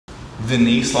the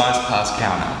knee slice pass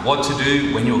counter. What to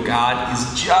do when your guard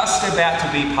is just about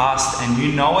to be passed and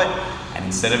you know it, and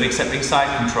instead of accepting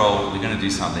side control, we're gonna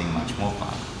do something much more fun.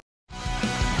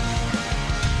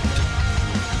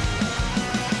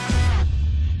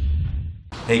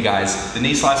 Hey guys, the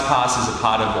knee slice pass is a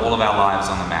part of all of our lives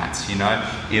on the mats, you know?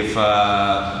 If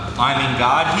I'm in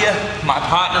guard here, my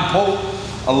partner Paul,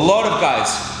 a lot of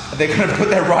guys, they're gonna put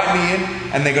their right knee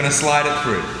in and they're gonna slide it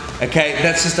through. Okay,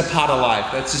 that's just a part of life.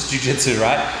 That's just jiu-jitsu,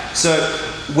 right? So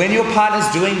when your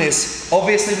partner's doing this,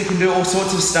 obviously we can do all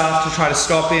sorts of stuff to try to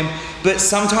stop him, but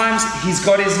sometimes he's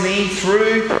got his knee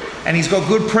through and he's got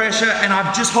good pressure and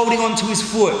I'm just holding on to his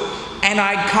foot. And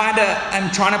I kinda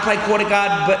am trying to play quarter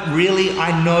guard, but really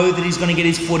I know that he's gonna get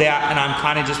his foot out and I'm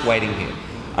kinda just waiting here.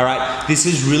 All right, this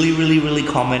is really, really, really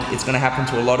common. It's gonna happen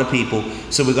to a lot of people,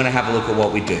 so we're gonna have a look at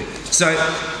what we do. So,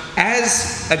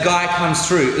 as a guy comes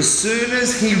through, as soon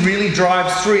as he really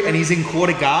drives through and he's in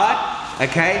quarter guard,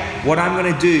 okay, what I'm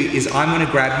gonna do is I'm gonna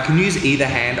grab, you can use either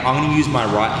hand, I'm gonna use my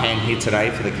right hand here today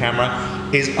for the camera,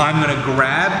 is I'm gonna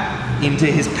grab into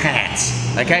his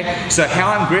pants, okay? So how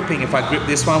I'm gripping, if I grip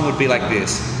this one, would be like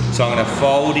this. So I'm gonna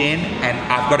fold in and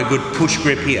I've got a good push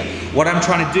grip here. What I'm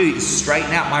trying to do is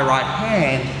straighten out my right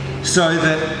hand so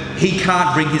that he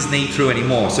can't bring his knee through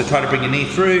anymore. So try to bring your knee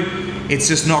through, it's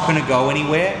just not gonna go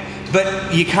anywhere.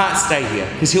 But you can't stay here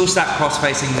because he'll start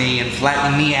cross-facing me and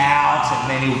flattening me out and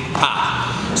then he'll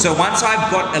pop. So once I've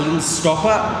got a little stopper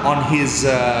on his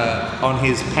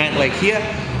pant leg here,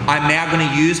 I'm now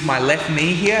gonna use my left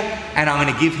knee here and I'm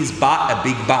gonna give his butt a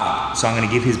big bump. So I'm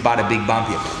gonna give his butt a big bump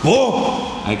here.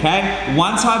 Boom! Okay?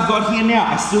 Once I've got here now,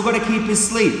 I still gotta keep his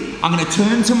sleeve. I'm gonna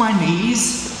turn to my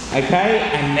knees, okay?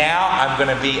 And now I'm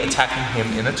gonna be attacking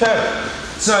him in a turtle.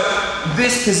 So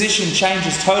this position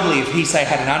changes totally if he, say,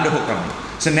 had an underhook on me.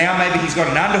 So now maybe he's got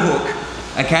an underhook,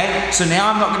 okay? So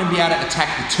now I'm not gonna be able to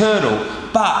attack the turtle,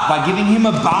 but by giving him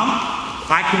a bump,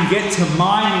 I can get to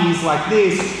my knees like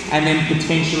this and then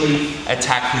potentially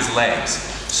attack his legs.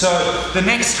 So the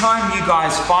next time you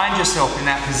guys find yourself in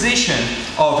that position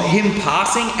of him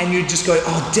passing and you just go,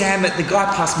 oh damn it, the guy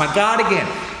passed my guard again.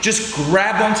 Just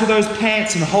grab onto those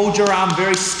pants and hold your arm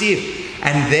very stiff.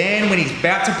 And then when he's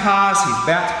about to pass, he's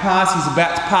about to pass, he's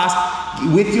about to pass,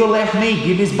 with your left knee,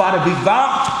 give his butt a big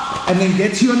bump and then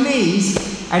get to your knees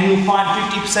and you'll find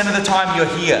 50% of the time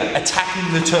you're here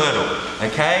attacking the turtle,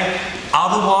 okay?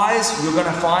 Otherwise, you're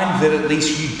gonna find that at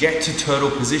least you get to turtle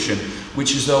position,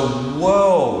 which is a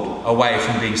world away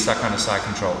from being stuck under side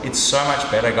control. It's so much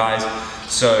better, guys.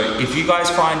 So if you guys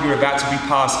find you're about to be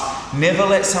passed, never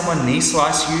let someone knee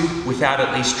slice you without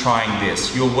at least trying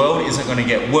this. Your world isn't gonna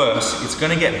get worse, it's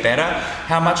gonna get better.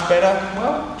 How much better?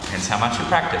 Well, depends how much you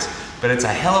practice. But it's a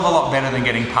hell of a lot better than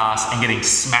getting passed and getting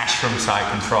smashed from side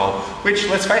control, which,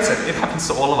 let's face it, it happens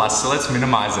to all of us, so let's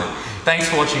minimize it. Thanks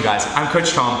for watching, guys. I'm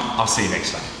Coach Tom. I'll see you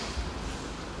next time.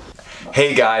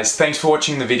 Hey guys, thanks for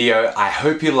watching the video. I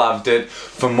hope you loved it.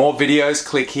 For more videos,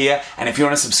 click here. And if you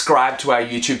want to subscribe to our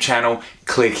YouTube channel,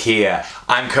 click here.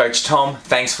 I'm Coach Tom.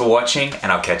 Thanks for watching,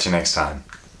 and I'll catch you next time.